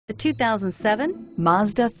The 2007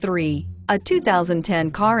 Mazda 3. A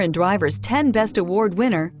 2010 Car and Driver's 10 Best Award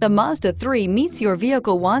winner, the Mazda 3 meets your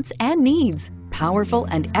vehicle wants and needs. Powerful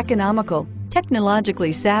and economical,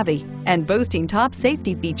 technologically savvy, and boasting top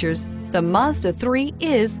safety features, the Mazda 3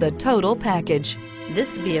 is the total package.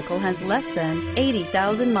 This vehicle has less than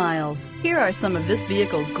 80,000 miles. Here are some of this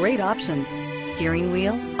vehicle's great options: steering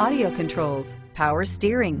wheel audio controls, power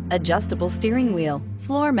steering, adjustable steering wheel,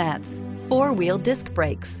 floor mats, four-wheel disc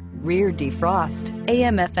brakes, rear defrost,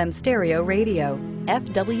 AM/FM stereo radio,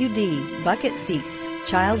 FWD, bucket seats,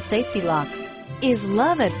 child safety locks. Is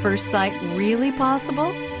love at first sight really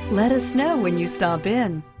possible? Let us know when you stop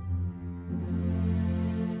in.